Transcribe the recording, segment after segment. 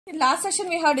In last session,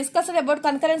 we have discussed about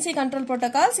concurrency control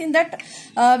protocols. In that,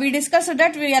 we discussed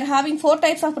that we are having 4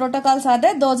 types of protocols are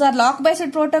there. Those are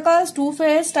lock-based protocols,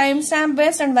 two-phase,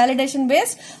 timestamp-based, and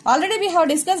validation-based. Already, we have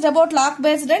discussed about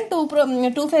lock-based and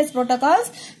two-phase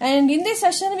protocols. And in this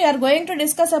session, we are going to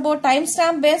discuss about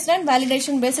timestamp-based and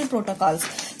validation-based protocols.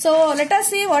 So, let us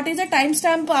see what is a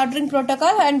timestamp ordering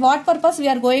protocol and what purpose we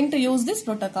are going to use this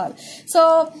protocol. So,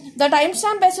 the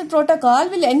timestamp-based protocol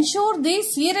will ensure the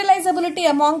serializability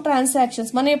among transactions.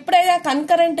 మనం ఎప్పుడైనా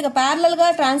concurrent గా parallel గా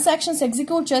transactions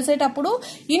execute చేసేటప్పుడు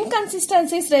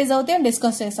inconsistencies rise అవుతాయి అని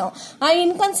discuss చేసాం. ఆ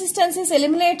inconsistencies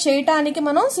eliminate చేయడానికి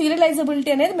మనం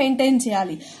సీరియలైజబిలిటీ అనేది మెయింటైన్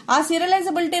చేయాలి. ఆ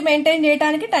సీరియలైజబిలిటీ మెయింటైన్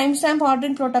చేయడానికి టైమ్ స్టాంప్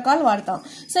ఆర్డరింగ్ ప్రోటోకాల్ వాడతాం.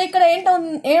 సో ఇక్కడ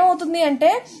ఏమవుతుంది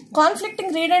అంటే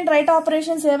conflicting read and right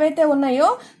operations ఏవైతే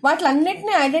ఉన్నాయో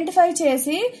వాటిలన్నిటిని ఐడెంటిఫై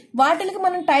చేసి వాటికి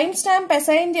మనం టైమ్ స్టాంప్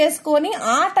అసైన్ చేసుకొని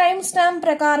ఆ టైమ్ స్టాంప్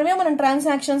ప్రకారమే మనం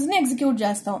ట్రాన్సాక్షన్స్ ని ఎగ్జిక్యూట్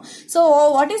చేస్తాం. So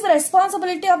what is the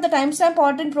responsibility of the timestamp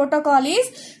ordering protocol is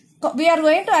we are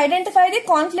going to identify the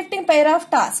conflicting pair of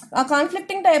tasks. ఆ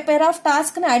conflicting pair of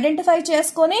task ని identify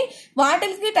చేసుకొని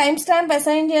వాటికి టైమ్ స్టాంప్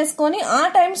అసైన్ చేసుకొని ఆ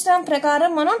time stamp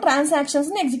ప్రకారం మనం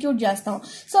transactions ని execute చేస్తాం.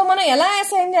 సో మనం ఎలా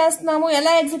అసైన్ చేస్తున్నాము,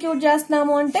 ఎలా ఎగ్జిక్యూట్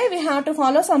చేస్తున్నాము అంటే we have to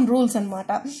follow some rules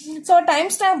అనమాట. సో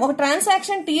టైమ్ స్టాంప్ ఒక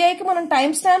ట్రాన్సాక్షన్ టీఐ కి మనం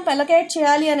టైమ్ స్టాంప్ అలొకేట్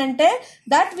చేయాలి అని అంటే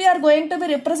that we are going to be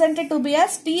represented to be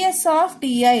as TS of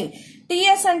TI.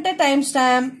 TS అంటే time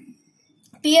stamp,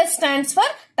 TS stands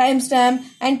for time stamp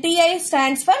and TI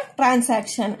stands for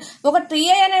transaction. ఒక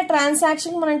TI అనే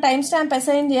transaction మనం time stamp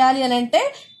assign చేయాలి అని అంటే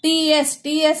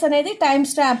TS అనేది time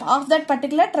stamp of that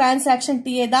particular transaction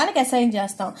TA దానికి assign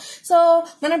చేస్తాం. సో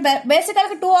మనం బేసికల్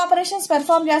గా 2 ఆపరేషన్స్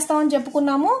పెర్ఫార్మ్ చేస్తామని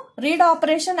చెప్పుకున్నాము, read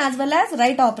operation as well as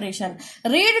right operation.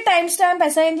 Read time stamp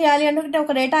assign చేయాలి అంటే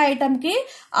ఒక డేటా ఐటమ్ కి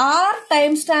are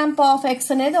time stamp of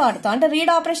X అనేది వాడతాం. అంటే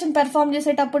రీడ్ ఆపరేషన్ పెర్ఫార్మ్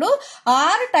చేసేటప్పుడు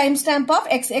are time stamp of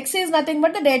X. X is nothing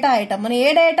but the data item. మనం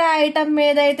ఏ data item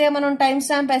మీద అయితే మనం టైమ్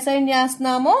స్టాంప్ అసైన్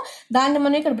చేస్తున్నామో దాన్ని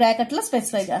మనం ఇక్కడ బ్రాకెట్ లో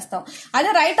స్పెసిఫై చేస్తాం.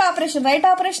 అదే రైట్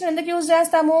ఆపరేషన్ ఎందుకు యూజ్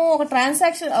చేస్తాము, ఒక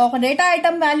ట్రాన్సాక్షన్ ఒక డేటా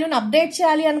ఐటమ్ వాల్యూని అప్డేట్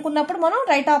చేయాలి అనుకున్నప్పుడు మనం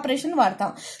రైట్ ఆపరేషన్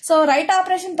వాడతాం. సో రైట్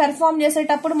ఆపరేషన్ పెర్ఫార్మ్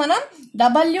చేసేటప్పుడు మనం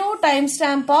W time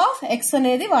stamp of X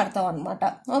అనేది వాడతాం అనమాట.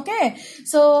 ఓకే,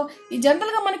 సో ఈ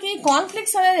జనరల్ గా మనకి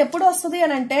కాన్ఫ్లిక్ట్స్ అనేది ఎప్పుడు వస్తుంది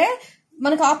అని అంటే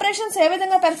మనకు ఆపరేషన్స్ ఏ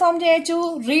విధంగా పెర్ఫార్మ్ చేయొచ్చు,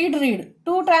 read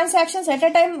 2 transactions at a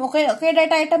time okay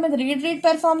data item మీద రీడ్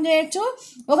పెర్ఫార్మ్ చేయొచ్చు.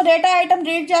 ఒక డేటా ఐటమ్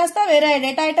రీడ్ చేస్తా వేరే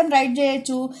డేటా ఐటమ్ రైట్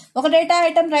చేయొచ్చు, ఒక డేటా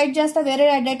ఐటమ్ రైట్ చేస్తా వేరే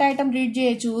డేటా ఐటమ్ రీడ్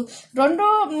చేయొచ్చు.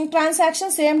 2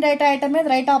 ట్రాన్సాక్షన్స్ సేమ్ డేటా ఐటమ్ మీద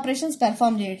రైట్ ఆపరేషన్స్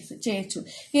పెర్ఫార్మ్ చేయొచ్చు.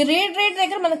 ఈ రీడ్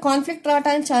దగ్గర మనకు కాన్ఫ్లిక్ట్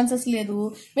రావడానికి ఛాన్సెస్ లేదు,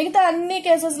 మిగతా అన్ని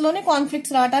కేసెస్ లోనే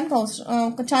కాన్ఫ్లిక్ట్స్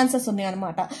రావడానికి ఛాన్సెస్ ఉన్నాయి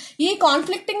అనమాట. ఈ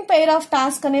కాన్ఫ్లిక్టింగ్ పెయిర్ ఆఫ్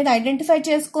టాస్క్ అనేది ఐడెంటిఫై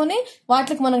చేసుకొని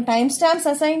వాటికి మనం టైమ్ స్టాంప్స్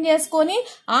అసైన్ చేసుకొని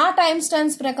ఆ టైమ్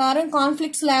స్టాంప్స్ ప్రకారం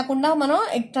కాన్ఫ్లిక్ట్స్ లేకుండా మనం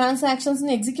ట్రాన్సాక్షన్స్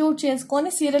ని ఎగ్జిక్యూట్ చేసుకొని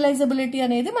సీరియలైజబిలిటీ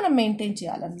అనేది మనం మెయింటైన్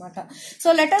చేయాలన్నమాట. So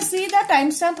let us see the time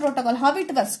stamp protocol how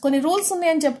it works. కొన్ని రూల్స్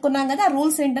ఉన్నాయని చెప్పుకున్నాం కదా, ఆ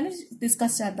రూల్స్ ఏంటని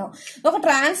డిస్కస్ చేద్దాం. ఒక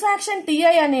ట్రాన్సాక్షన్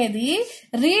TI అనేది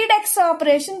రీడ్ ఎక్స్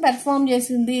ఆపరేషన్ పెర్ఫార్మ్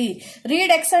చేసింది.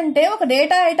 రీడ్ ఎక్స్ అంటే ఒక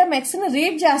డేటా ఐటమ్ ఎక్స్ ని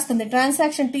రీడ్ చేస్తుంది.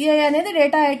 ట్రాన్సాక్షన్ TI అనేది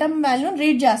డేటా ఐటమ్ వాల్యూని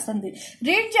రీడ్ చేస్తుంది.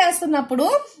 రీడ్ చేస్తున్నప్పుడు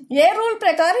ఏ రూల్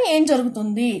ప్రకారం ఏం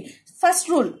జరుగుతుంది? First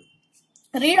rule,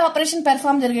 read operation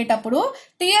perform జరిగేటప్పుడు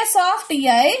TS of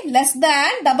TI less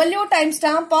than W time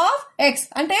stamp of X.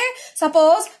 అంటే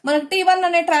సపోజ్ మనకి T1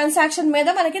 అనే ట్రాన్సాక్షన్ మీద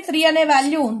మనకి 3 అనే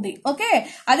వాల్యూ ఉంది. ఓకే,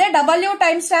 అదే W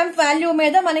టైమ్ స్టాంప్ వాల్యూ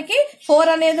మీద మనకి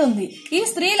 4 అనేది ఉంది. ఈ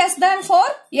 3 less than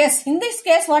 4? Yes. In this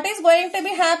case what is going to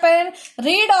be happen?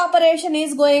 Read operation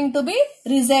is going to be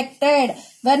rejected.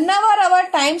 Whenever our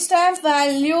timestamp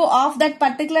value of that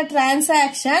particular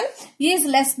transaction is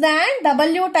less than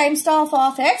W time stamp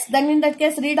of X, then in that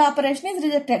case read operation is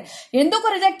rejected. ఎందుకు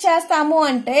reject చేస్తాము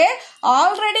అంటే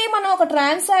already మనం ఒక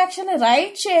transaction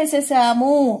right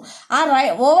చేసేసాము,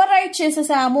 over right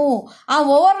చేసేసాము. ఆ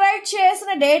over right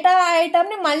చేసిన data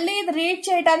item ని మళ్ళీ రీడ్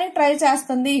చేయడానికి ట్రై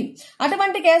చేస్తుంది.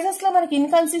 అటువంటి కేసెస్ లో మనకి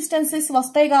ఇన్కన్సిస్టెన్సీస్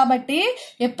వస్తాయి. కాబట్టి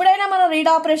ఎప్పుడైనా మనం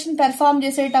రీడ్ ఆపరేషన్ పెర్ఫార్మ్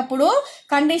చేసేటప్పుడు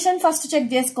కండిషన్ ఫస్ట్ చెక్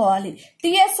చేసుకోవాలి.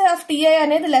 TS ఆఫ్ TI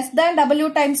అనేది less than W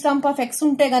time stamp of X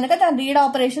ఉంటే గనక దాని రీడ్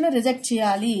ఆపరేషన్ రిజెక్ట్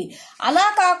చేయాలి. అలా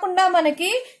కాకుండా మనకి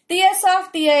TS of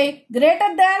TI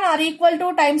greater than or equal to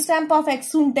time stamp of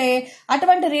X ఉంటే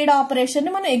అటువంటి రీడ్ ఆపరేషన్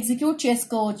ని మనం ఎగ్జిక్యూట్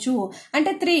చేసుకోవచ్చు.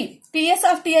 అంటే 3 TS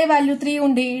ఆఫ్ TI వాల్యూ 3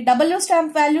 ఉండి W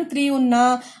స్టాంప్ వాల్యూ 3 ఉన్నా,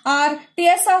 are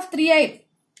TS of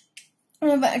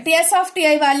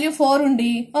TI value 4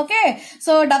 ఉంది. Okay,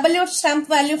 so W stamp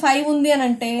value 5 ఉంది అని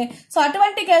అంటే సో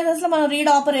అటువంటి కేసెస్ లో మనం రీడ్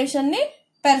ఆపరేషన్ ని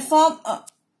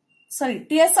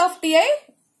TS of TI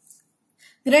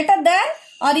greater than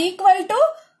or equal to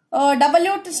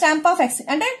W stamp of X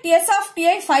అంటే టిఎస్ ఆఫ్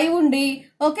టిఐ 5 ఉంది,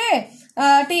 okay,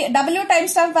 W time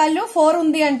stamp value 4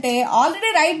 ఉంది అంటే ఆల్రెడీ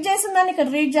రైట్ చేసిన దాన్ని ఇక్కడ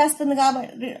రీడ్ చేస్తుంది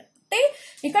కాబట్టి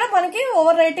ఇక్కడ మనకి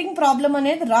ఓవర్ రైటింగ్ ప్రాబ్లం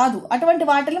అనేది రాదు. అటువంటి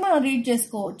వాటిని మనం రీడ్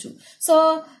చేసుకోవచ్చు. So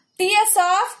TS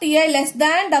of TI less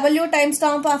than W time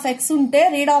stamp of X ఉంటే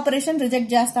రీడ్ ఆపరేషన్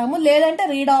రిజెక్ట్ చేస్తాము, లేదంటే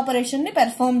రీడ్ ఆపరేషన్ ని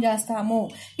పెర్ఫార్మ్ చేస్తాము.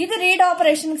 ఇది రీడ్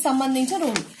ఆపరేషన్ కి సంబంధించిన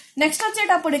రూల్. నెక్స్ట్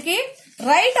వచ్చేటప్పటికి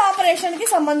రైట్ ఆపరేషన్ కి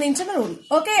సంబంధించిన rule.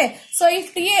 Okay, so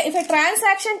if a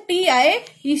transaction TI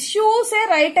issues A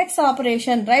right X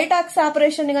operation, right X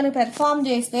operation ని కనుక పెర్ఫార్మ్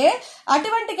చేస్తే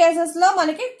అటువంటి కేసెస్ లో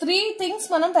మనకి 3 థింగ్స్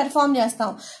మనం పెర్ఫార్మ్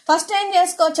చేస్తాం. ఫస్ట్ ఏం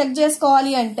చెక్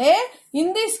చేసుకోవాలి అంటే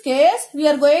in this case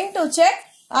we are going to check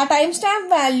ఆ time stamp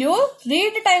value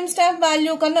read time stamp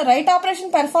value కన్నా రైట్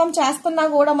ఆపరేషన్ పెర్ఫార్మ్ చేస్తున్నా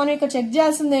కూడా మనం ఇక్కడ చెక్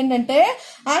చేయాల్సింది ఏంటంటే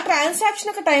ఆ ట్రాన్సాక్షన్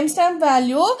యొక్క time stamp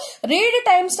value read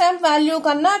time stamp value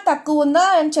కన్నా తక్కువ ఉందా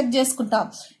అని చెక్ చేసుకుంటాం.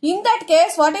 In that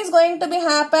case what is going to be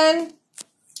happen,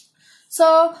 so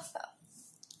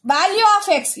value of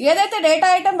X ఏదైతే డేటా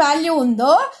ఐటమ్ వాల్యూ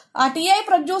ఉందో ఆ టిఐ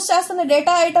ప్రొడ్యూస్ చేస్తున్న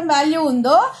డేటా ఐటమ్ వాల్యూ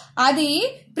ఉందో అది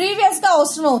ప్రీవియస్ గా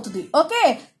అవసరం అవుతుంది. ఓకే,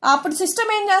 అప్పుడు సిస్టమ్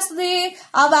ఏం చేస్తుంది,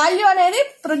 ఆ వాల్యూ అనేది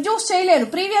ప్రొడ్యూస్ చేయలేదు,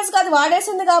 ప్రీవియస్ గా అది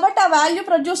వాడేసింది కాబట్టి ఆ వాల్యూ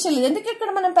ప్రొడ్యూస్ చేయలేదు. ఎందుకు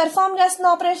ఇక్కడ మనం పెర్ఫార్మ్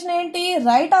చేస్తున్న ఆపరేషన్ ఏంటి,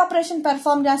 రైట్ ఆపరేషన్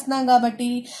పెర్ఫార్మ్ చేస్తున్నాం కాబట్టి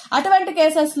అటువంటి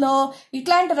కేసెస్ లో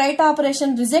ఇట్లాంటి రైట్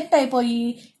ఆపరేషన్ రిజెక్ట్ అయిపోయి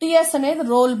టిఎస్ అనేది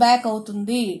రోల్ బ్యాక్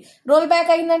అవుతుంది. రోల్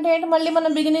బ్యాక్ అయిందంటే ఏంటి, మళ్ళీ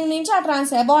మనం బిగినింగ్ నుంచి ఆ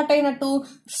అబార్ట్ అయినట్టు,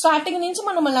 స్టార్టింగ్ నుంచి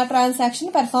మనం మళ్ళీ ఆ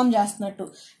ట్రాన్సాక్షన్ పెర్ఫార్మ్ చేస్తున్నట్టు.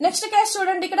 నెక్స్ట్ కేసు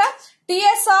చూడండి, ఇక్కడ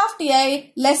TS of TI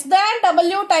less than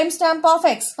W time stamp of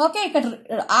X. Okay, ఇక్కడ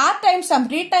are time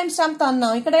stamp read time stamp తో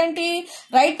అన్నాం, ఇక్కడ ఏంటి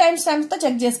రైట్ టైమ్ స్టాంప్ తో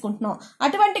చెక్ చేసుకుంటున్నాం.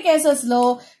 అటువంటి కేసెస్ లో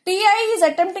TI is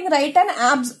attempting right and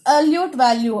absolute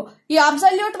value. ఈ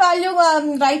అబ్సల్యూట్ వాల్యూ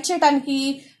రైట్ చేయడానికి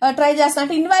ట్రై చేస్తాం,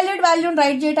 అంటే ఇన్వాల్యూడ్ వాల్యూని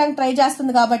రైట్ చేయడానికి ట్రై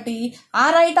చేస్తుంది కాబట్టి ఆ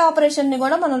రైట్ ఆపరేషన్ ని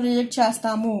కూడా మనం రిజెక్ట్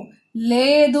చేస్తాము.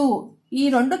 లేదు, ఈ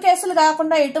 2 కేసులు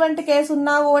కాకుండా ఎటువంటి కేసు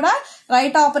ఉన్నా కూడా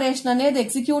రైట్ ఆపరేషన్ అనేది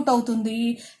ఎగ్జిక్యూట్ అవుతుంది.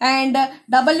 And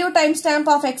W time stamp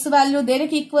of X value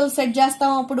దేనికి ఈక్వల్ సెట్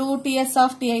చేస్తాం, అప్పుడు టిఎస్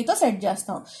ఆఫ్ టిఐ తో సెట్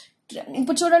చేస్తాం.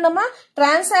 ఇప్పుడు చూడండి అమ్మా,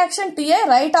 transaction TI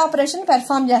right operation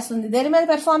perform చేస్తుంది. దేని మీద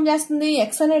పెర్ఫార్మ్ చేస్తుంది,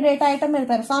 ఎక్స్ అనే డేటా ఐటమ్ మీద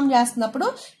పెర్ఫార్మ్ చేస్తున్నప్పుడు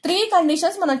 3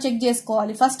 కండిషన్స్ మనం చెక్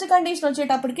చేసుకోవాలి. ఫస్ట్ కండిషన్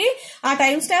వచ్చేటప్పటికి ఆ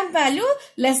time stamp value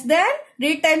less than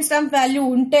read time stamp value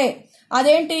ఉంటే,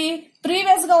 అదేంటి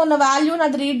ప్రీవియస్ గా ఉన్న వాల్యూని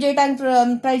అది రీడ్ చేయడానికి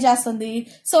ట్రై చేస్తుంది.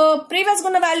 సో ప్రీవియస్ గా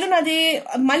ఉన్న వాల్యూని అది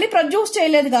మళ్ళీ ప్రొడ్యూస్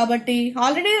చేయలేదు కాబట్టి,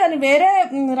 ఆల్రెడీ దాన్ని వేరే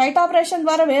రైట్ ఆపరేషన్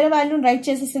ద్వారా వేరే వాల్యూని రైట్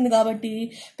చేసేసింది కాబట్టి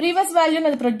ప్రీవియస్ వాల్యూని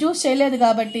అది ప్రొడ్యూస్ చేయలేదు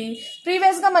కాబట్టి,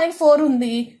 ప్రీవియస్ గా మనకి 4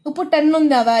 ఉంది, ఇప్పుడు 10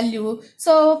 ఉంది ఆ వాల్యూ.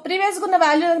 సో ప్రీవియస్ గా ఉన్న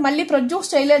వాల్యూ మళ్ళీ ప్రొడ్యూస్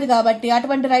చేయలేదు కాబట్టి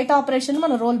అటువంటి రైట్ ఆపరేషన్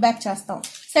మనం రోల్ బ్యాక్ చేస్తాం.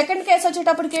 సెకండ్ కేసు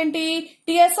వచ్చేటప్పటికి ఏంటి,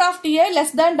 TS of TI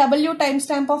less than W time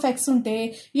stamp of X ఉంటే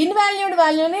ఇన్వాల్యూడ్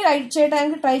వాల్యూని రైట్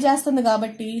చేయడానికి ట్రై చేస్తుంది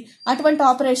కాబట్టి అటువంటి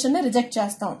ఆపరేషన్ ని రిజెక్ట్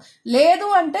చేస్తాం. లేదు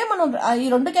అంటే మనం ఈ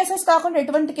 2 కేసెస్ కాకుండా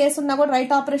ఎటువంటి కేసు ఉన్నా కూడా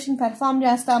రైట్ ఆపరేషన్ పెర్ఫార్మ్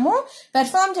చేస్తాము.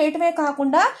 పెర్ఫార్మ్ చేయటమే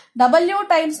కాకుండా W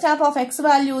time stamp of X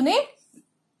వాల్యూని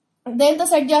దేంతో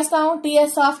సెట్ చేస్తాము,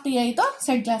 టిఎస్ ఆఫ్ టిఐ తో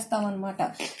సెట్ చేస్తాం అనమాట.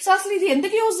 సో అసలు ఇది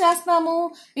ఎందుకు యూజ్ చేస్తున్నాము,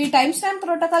 ఈ టైమ్ స్టాంప్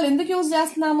ప్రోటోకాల్ ఎందుకు యూజ్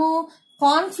చేస్తున్నాము,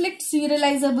 కాన్ఫ్లిక్ట్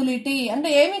సీరియలైజబిలిటీ అంటే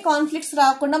ఏమి కాన్ఫ్లిక్ట్స్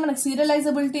రాకుండా మనకు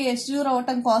సీరియలైజబిలిటీ ఎష్యూర్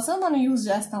అవటం కోసం మనం యూజ్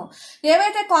చేస్తాం.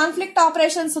 ఏవైతే కాన్ఫ్లిక్ట్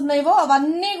ఆపరేషన్స్ ఉన్నాయో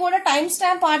అవన్నీ కూడా టైమ్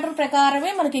స్టాంప్ ఆర్డర్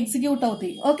ప్రకారమే మనకి ఎగ్జిక్యూట్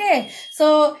అవుతాయి. ఓకే, సో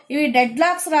ఇవి డెడ్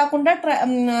లాక్స్ రాకుండా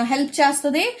హెల్ప్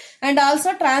చేస్తుంది. అండ్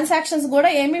ఆల్సో ట్రాన్సాక్షన్స్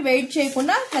కూడా ఏమి వెయిట్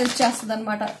చేయకుండా హెల్ప్ చేస్తుంది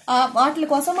అనమాట. వాటి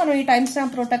కోసం మనం ఈ టైమ్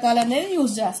స్టాంప్ ప్రోటోకాల్ అనేది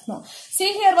యూజ్ చేస్తున్నాం. See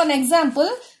here one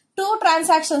example, 2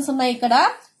 transactions ఉన్నాయి ఇక్కడ,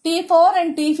 T4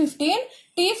 అండ్ T15.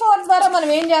 T4 ద్వారా మనం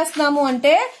ఏం చేస్తున్నాము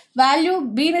అంటే వాల్యూ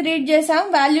బిని రీడ్ చేసాము,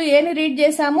 వాల్యూ ఏని రీడ్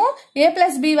చేసాము, A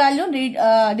plus B value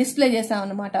display చేసాము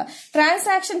అనమాట.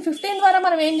 ట్రాన్సాక్షన్ 15 ద్వారా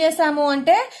మనం ఏం చేసాము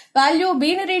అంటే వాల్యూ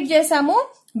బిని రీడ్ చేసాము,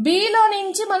 బిలో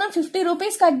నుంచి మనం 50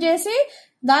 రూపీస్ కట్ చేసి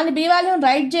దాని బి వాల్యూని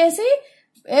రైట్ చేసి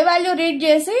ఏ వాల్యూ రీడ్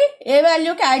చేసి ఏ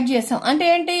వాల్యూకి యాడ్ చేసాం. అంటే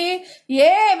ఏంటి, ఏ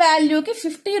వాల్యూకి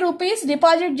 50 రూపీస్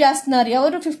డిపాజిట్ చేస్తున్నారు,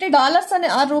 ఎవరు $50 అని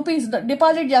రూపీస్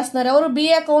డిపాజిట్ చేస్తున్నారు, ఎవరు బి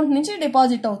అకౌంట్ నుంచి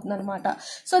డిపాజిట్ అవుతుంది అనమాట.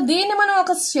 సో దీన్ని మనం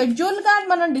ఒక షెడ్యూల్ గా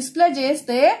మనం డిస్ప్లే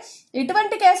చేస్తే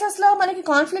ఇటువంటి కేసెస్ లో మనకి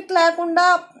కాన్ఫ్లిక్ట్ లేకుండా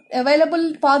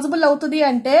పాసిబుల్ అవుతుంది.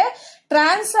 అంటే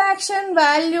transaction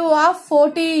value of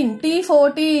 14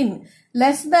 T14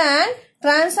 less than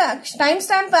time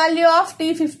stamp value of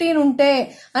T15 ఉంటే,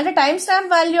 అంటే టైమ్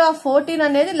స్టాంప్ వాల్యూ ఆఫ్ 14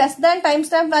 అనేది less than time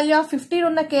stamp value of 15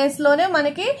 ఉన్న కేసులోనే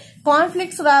మనకి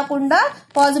కాన్ఫ్లిక్ట్స్ రాకుండా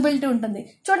పాసిబిలిటీ ఉంటుంది.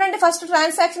 చూడండి, ఫస్ట్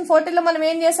ట్రాన్సాక్షన్ 14 లో మనం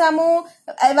ఏం చేసాము,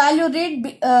 వాల్యూ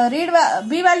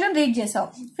బి వాల్యూని రీడ్ చేసాం.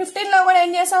 15 లో కూడా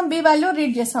ఏం చేసాం, బి వాల్యూ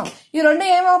రీడ్ చేసాం. ఈ రెండు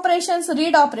ఏం ఆపరేషన్స్,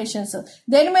 రీడ్ ఆపరేషన్స్.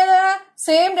 దేని మీద,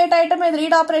 సేమ్ డేటా ఐటమ్ మీద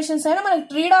రీడ్ ఆపరేషన్స్ అయినా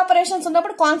మనకి రీడ్ ఆపరేషన్స్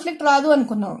ఉన్నప్పుడు కాన్ఫ్లిక్ట్ రాదు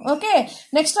అనుకున్నాం. ఓకే,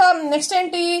 నెక్స్ట్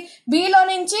ఏంటి, బిలో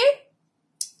నుంచి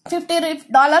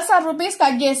 $50 ఆర్ రూపీస్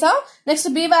కట్ చేసాం. నెక్స్ట్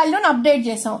బి వాల్యూని అప్డేట్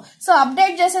చేసాం. సో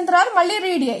అప్డేట్ చేసిన తర్వాత మళ్ళీ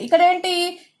రీడ్ ఏ. ఇక్కడ ఏంటి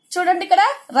చూడండి, ఇక్కడ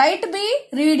రైట్ బి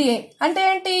రీడ్ ఏ అంటే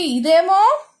ఏంటి, ఇదేమో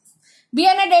బి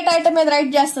అనే డేటా ఐటమ్ మీద రైట్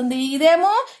చేస్తుంది,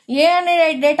 ఇదేమో ఏ అనే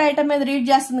డేటా ఐటమ్ మీద రీడ్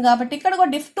చేస్తుంది. కాబట్టి ఇక్కడ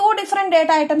కూడా 2 డిఫరెంట్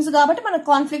డేటా ఐటమ్స్ కాబట్టి మనకు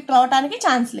కాన్ఫ్లిక్ట్ రావడానికి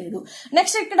ఛాన్స్ లేదు.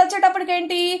 నెక్స్ట్ ఇక్కడ వచ్చేటప్పటికి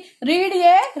ఏంటి, రీడ్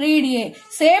ఏ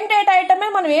సేమ్ డేటా ఐటమ్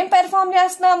మీద మనం ఏం పెర్ఫామ్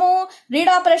చేస్తున్నాము,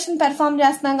 రీడ్ ఆపరేషన్ పెర్ఫామ్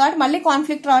చేస్తున్నాం కాబట్టి మళ్ళీ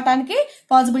కాన్ఫ్లిక్ట్ రావడానికి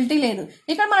పాసిబిలిటీ లేదు.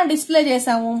 ఇక్కడ మనం డిస్ప్లే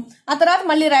చేసాము, ఆ తర్వాత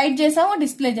మళ్ళీ రైట్ చేసాము,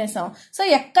 డిస్ప్లే చేసాము. సో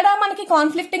ఎక్కడా మనకి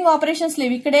కాన్ఫ్లిక్టింగ్ ఆపరేషన్స్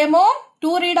లేవు. ఇక్కడేమో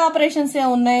 2 రీడ్ ఆపరేషన్స్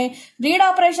ఉన్నాయి. రీడ్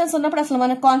ఆపరేషన్స్ ఉన్నప్పుడు అసలు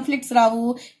మనకు కాన్ఫ్లిక్ట్స్ రావు.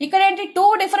 ఇక్కడ ఏంటి, 2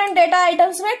 డిఫరెంట్ డేటా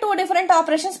ఐటమ్స్ మీద 2 డిఫరెంట్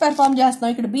ఆపరేషన్స్ పెర్ఫామ్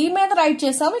చేస్తున్నాం. ఇక్కడ బి మీద రైట్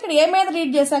చేసాము, ఇక్కడ ఏ మీద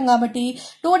రీడ్ చేసాం కాబట్టి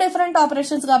 2 డిఫరెంట్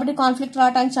ఆపరేషన్స్ కాబట్టి కాన్ఫ్లిక్ట్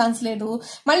రావడానికి ఛాన్స్ లేదు.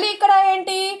 మళ్ళీ ఇక్కడ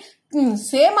ఏంటి,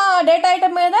 సేమ్ ఆ డేటా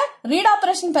ఐటమ్ మీద రీడ్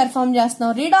ఆపరేషన్ పెర్ఫామ్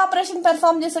చేస్తున్నాం. రీడ్ ఆపరేషన్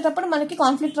పెర్ఫామ్ చేసేటప్పుడు మనకి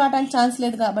కాన్ఫ్లిక్ట్ రావడానికి ఛాన్స్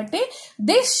లేదు కాబట్టి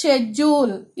this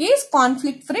schedule is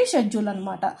conflict free schedule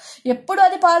అనమాట. ఎప్పుడు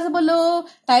అది possible,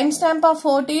 time stamp of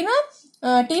 14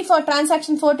 T for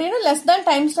transaction 14 less than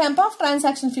time stamp of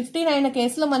transaction 15 అయిన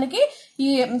కేసులో మనకి ఈ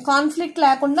కాన్ఫ్లిక్ట్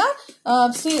లేకుండా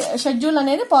షెడ్యూల్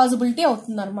అనేది పాసిబిలిటీ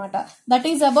అవుతుంది అనమాట. That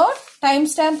is about time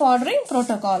stamp ordering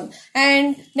protocol.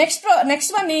 And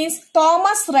next one is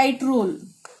Thomas right rule.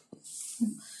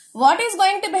 What is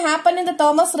going to be happen in the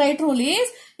Thomas right rule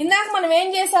is, ఇందాక మనం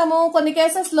ఏం చేసాము, కొన్ని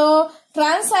కేసెస్ లో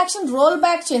ట్రాన్సాక్షన్ రోల్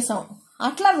బ్యాక్ చేసాం.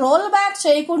 అట్లా రోల్ బ్యాక్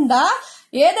చేయకుండా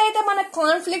ఏదైతే మనకు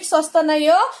కాన్ఫ్లిక్ట్స్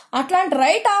వస్తున్నాయో అట్లాంటి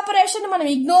రైట్ ఆపరేషన్ మనం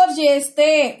ఇగ్నోర్ చేస్తే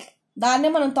దాన్నే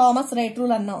మనం థామస్ రైట్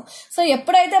రూల్ అన్నాం. సో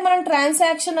ఎప్పుడైతే మనం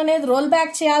ట్రాన్సాక్షన్ అనేది రోల్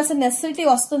బ్యాక్ చేయాల్సిన నెసెసిటీ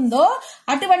వస్తుందో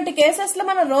అటువంటి కేసెస్ లో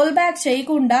మనం రోల్ బ్యాక్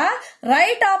చేయకుండా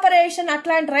రైట్ ఆపరేషన్,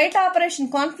 అట్లాంటి రైట్ ఆపరేషన్,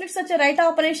 కాన్ఫ్లిక్ట్స్ వచ్చే రైట్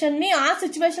ఆపరేషన్ ని ఆ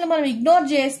సిచ్యువేషన్ లో మనం ఇగ్నోర్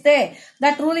చేస్తే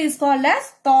that rule is called as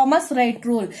Thomas right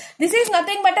rule. This is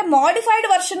nothing but a modified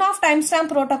version of time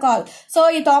stamp protocol. So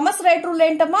ఈ Thomas right rule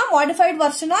ఏంటమ్మా, modified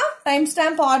version of time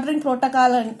stamp ordering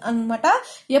protocol అనమాట.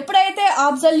 ఎప్పుడైతే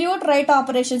absolute right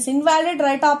operations, invalid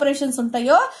right operations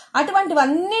ఉంటాయో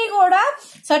అటువంటివన్నీ కూడా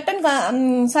certain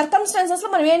circumstances లో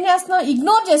మనం ఏం చేస్తున్నాం,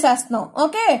 ఇగ్నోర్ చేసేస్తున్నాం.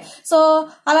 ఓకే, సో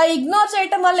అలా ఇగ్నోర్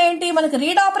చేయటం వల్ల ఏంటి, మనకి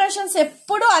రీడ్ ఆపరేషన్స్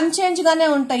ఎప్పుడు అన్చేంజ్ గానే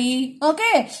ఉంటాయి.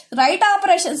 ఓకే, రైట్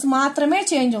ఆపరేషన్స్ మాత్రమే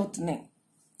చేంజ్ అవుతున్నాయి.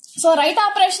 సో రైట్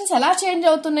ఆపరేషన్స్ ఎలా చేంజ్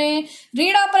అవుతున్నాయి,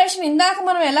 రీడ్ ఆపరేషన్ ఇందాక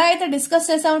మనం ఎలా అయితే డిస్కస్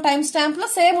చేసామో టైం స్టాంప్ లో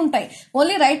సేమ్ ఉంటాయి,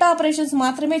 ఓన్లీ రైట్ ఆపరేషన్స్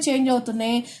మాత్రమే చేంజ్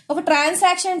అవుతున్నాయి. ఒక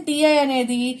ట్రాన్సాక్షన్ టీఐ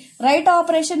అనేది రైట్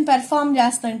ఆపరేషన్ పెర్ఫామ్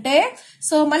చేస్తుంటే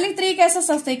సో మళ్ళీ 3 కేసెస్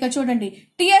వస్తాయి. ఇక్కడ చూడండి,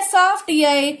 TS of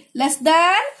TI less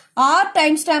than or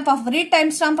time stamp of read time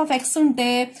stamp of X ఉంటే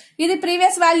ఇది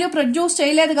ప్రీవియస్ వాల్యూ ప్రొడ్యూస్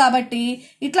చేయలేదు కాబట్టి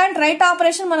ఇట్లాంటి రైట్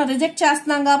ఆపరేషన్ మనం రిజెక్ట్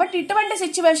చేస్తున్నాం కాబట్టి ఇటువంటి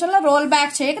సిచ్యువేషన్ లో రోల్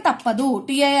బ్యాక్ చేయక తప్పదు,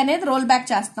 టిఐ అనేది రోల్ బ్యాక్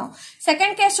చేస్తాం.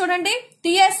 సెకండ్ కేసు చూడండి,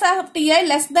 TS of TI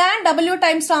less than W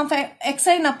time stamp X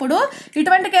అయినప్పుడు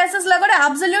ఇటువంటి కేసెస్ లో కూడా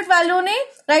అబ్సల్యూట్ వాల్యూని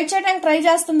రైట్ చేయడానికి ట్రై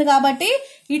చేస్తుంది కాబట్టి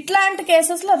ఇట్లాంటి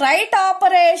కేసెస్ లో రైట్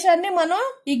ఆపరేషన్ ని మనం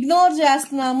ఇగ్నోర్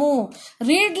చేస్తున్నాము.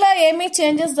 రీడ్ లో ఏమీ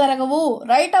చేంజెస్ జరగవు,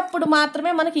 రైట్ అప్పుడు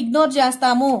మాత్రమే మనకి ఇగ్నోర్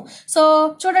చేస్తాము. సో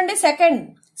చూడండి, second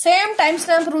same time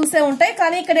stamp rules ఉంటాయి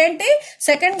కానీ ఇక్కడ ఏంటి,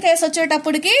 సెకండ్ కేసు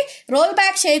వచ్చేటప్పటికి రోల్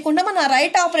బ్యాక్ చేయకుండా మనం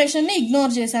రైట్ ఆపరేషన్ ని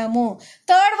ఇగ్నోర్ చేసాము.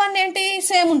 థర్డ్ వన్ ఏంటి,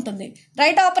 సేమ్ ఉంటుంది,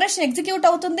 రైట్ ఆపరేషన్ ఎగ్జిక్యూట్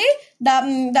అవుతుంది,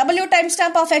 W time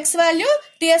stamp of X value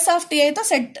TS of TI తో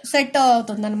సెట్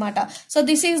అవుతుంది అనమాట. So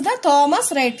this is the Thomas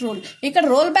right rule. ఇక్కడ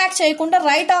రోల్ బ్యాక్ చేయకుండా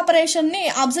రైట్ ఆపరేషన్ ని,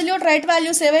 అబ్సల్యూట్ రైట్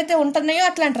వాల్యూస్ ఏవైతే ఉంటున్నాయో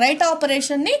అట్లాంటి రైట్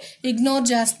ఆపరేషన్ ని ఇగ్నోర్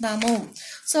చేస్తున్నాము.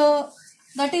 So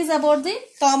that is about the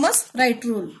Thomas right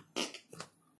rule.